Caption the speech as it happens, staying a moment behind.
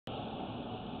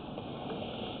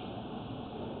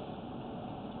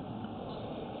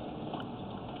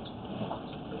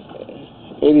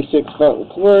86 fountain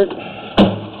quart.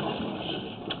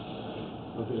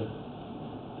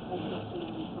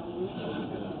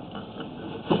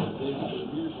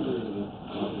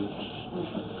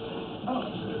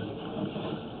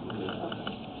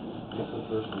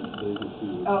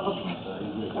 Oh, okay.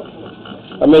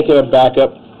 I'm making a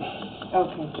backup.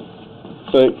 Okay.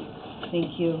 So,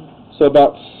 Thank you. so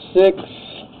about 6.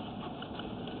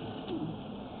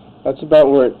 That's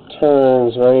about where it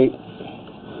turns, right?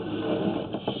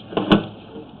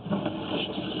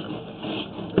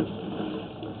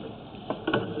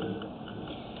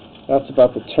 That's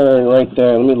about the turn right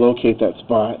there. Let me locate that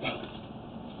spot.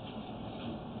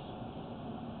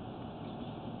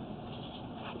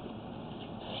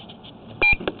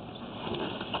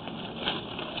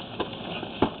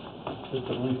 Just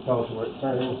at least tell us where it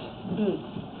turns.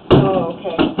 Oh,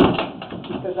 okay.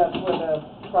 Because that's where the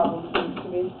problem seems to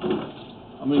be.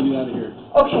 I'm going to get out of here.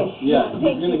 Okay. Yeah, Thank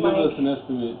he's going to you, give Mike. us an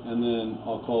estimate, and then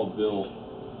I'll call Bill,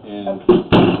 and,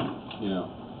 you know,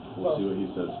 we'll see what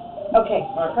he says. Okay,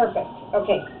 perfect.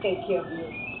 Okay, thank you.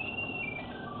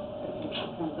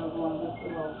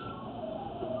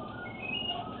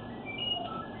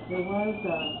 There was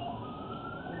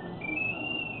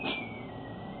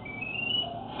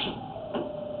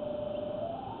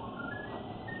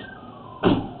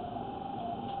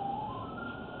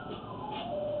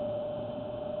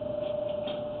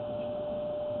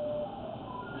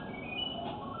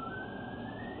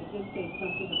it did say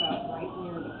something about right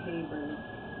near the pavers.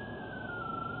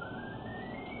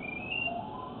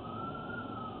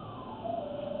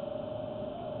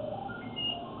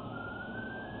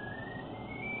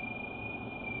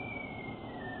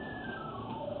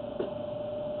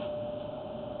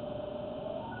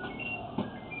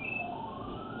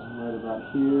 Right about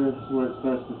here is where it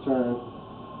starts to turn.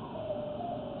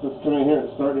 So it's coming here,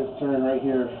 it's starting to turn right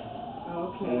here.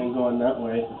 Okay. And then going that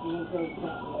way. And it goes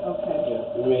that way. Okay.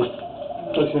 Yeah, let me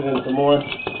push it in some more.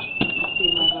 See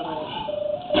my little,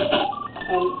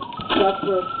 and that's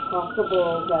where it's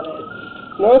possible that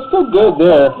it's No, it's still good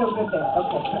there. still good there.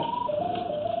 Okay, good.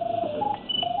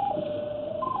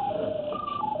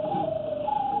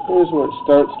 Here's where it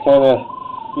starts kind of,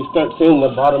 you start seeing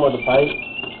the bottom of the pipe.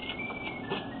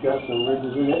 Got some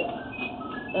ridges in it.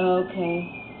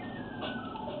 Okay.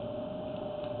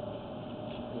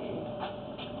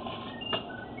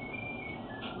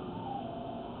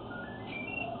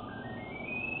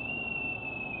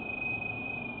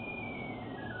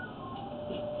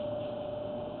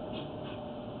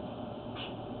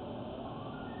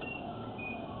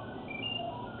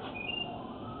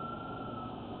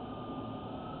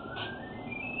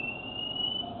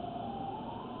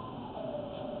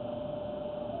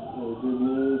 The good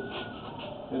news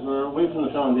is we're away from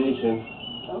the foundation.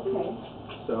 Okay.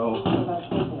 So, So that's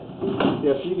good.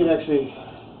 yeah, so you can actually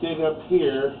dig up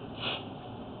here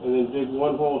and then dig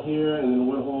one hole here and then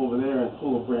one hole over there and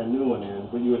pull a brand new one in.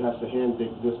 But you would have to hand dig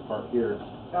this part here.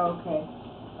 Okay.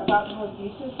 About how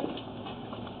deep is it?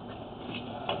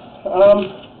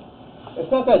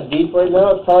 It's not that deep right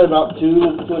now. It's probably about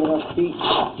 2.5 feet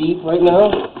deep right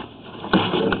now.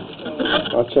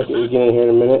 I'll check it again here in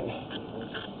a minute.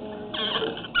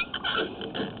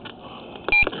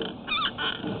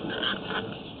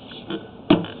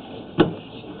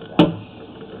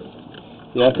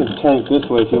 Yeah, I can turn it this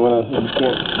way if you want to. If you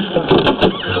can't.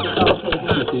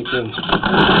 If you can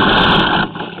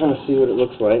kind of see what it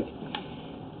looks like.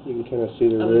 You can kind of see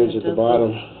the ridge at the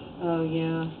bottom. Oh,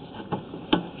 yeah.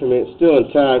 I mean, it's still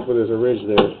intact, but there's a ridge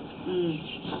there.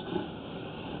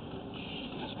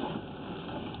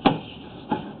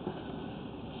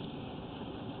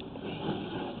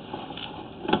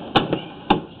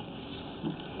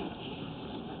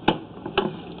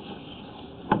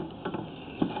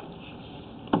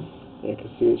 Yeah,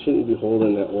 because see, it shouldn't be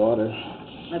holding that water.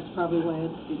 That's probably why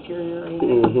it's deteriorated.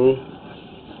 Over the,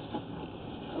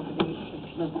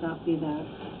 it must not be that.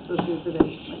 So here's it at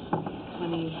like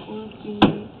 24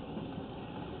 feet.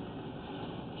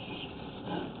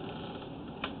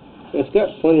 It's got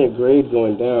plenty of grade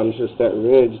going down. It's just that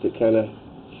ridge that kind of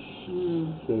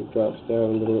it drops down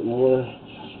a little bit more.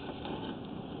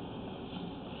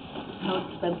 How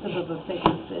expensive of a fix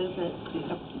is it?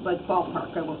 Like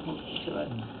ballpark, I won't hold you to it.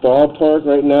 Ballpark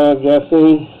right now, I'm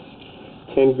guessing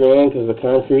 10 grand because of the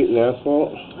concrete and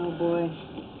asphalt. Oh boy.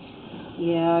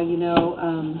 Yeah, you know,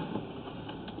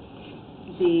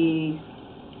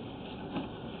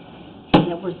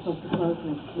 we're supposed to close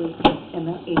next week, and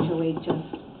the HOA just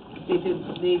they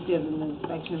did an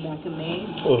inspection back in May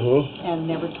and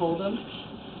never told them,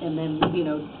 and then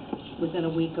within a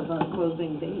week of our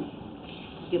closing they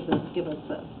give us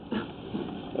a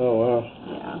Oh wow.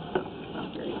 yeah,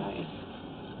 not very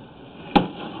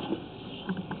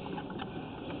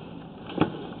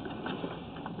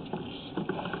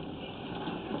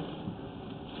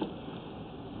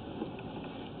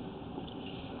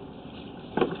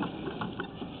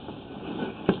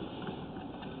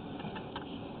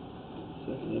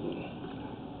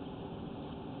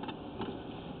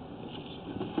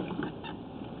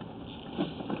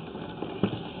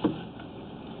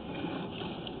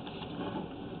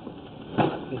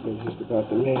Just about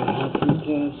the manhole pretty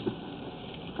close.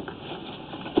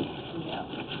 Yeah.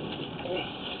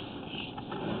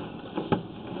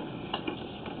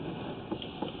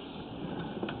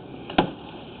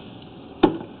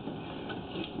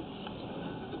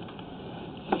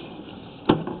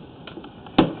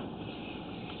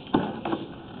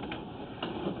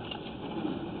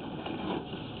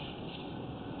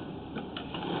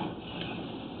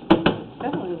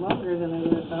 Definitely longer than I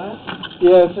would have thought.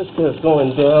 Yeah, it's just 'cause it's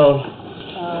going down.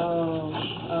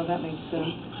 Oh, that makes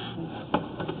sense.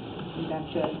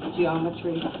 That's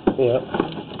geometry. Yeah.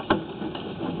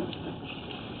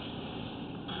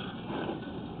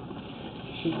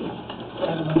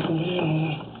 Right about the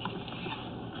manhole.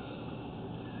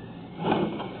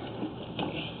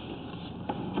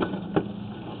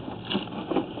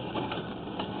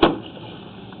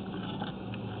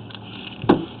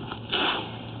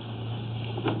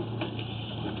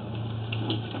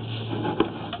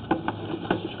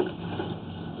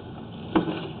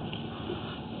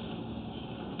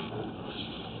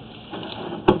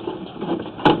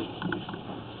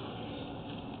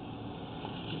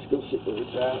 Let's go see where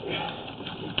it's at.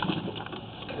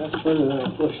 That's further than I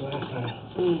pushed last time.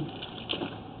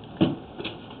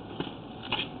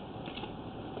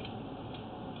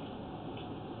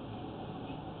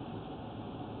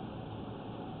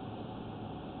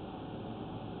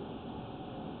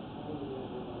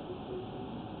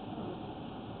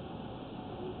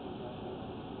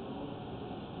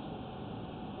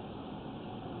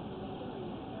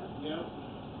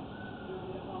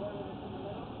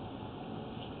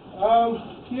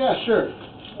 Yeah, sure.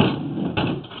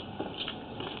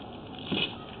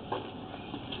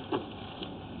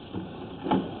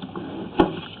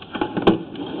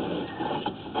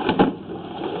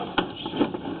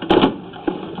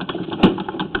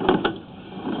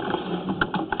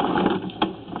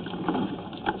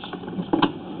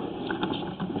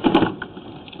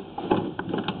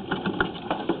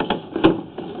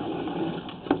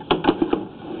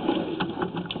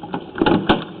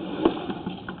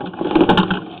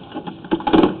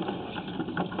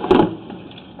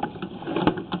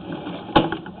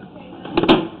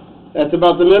 That's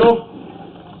about the middle?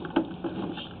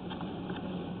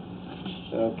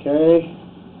 Okay.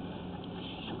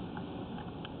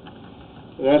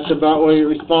 And that's about where your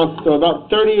response, so about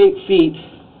 38 feet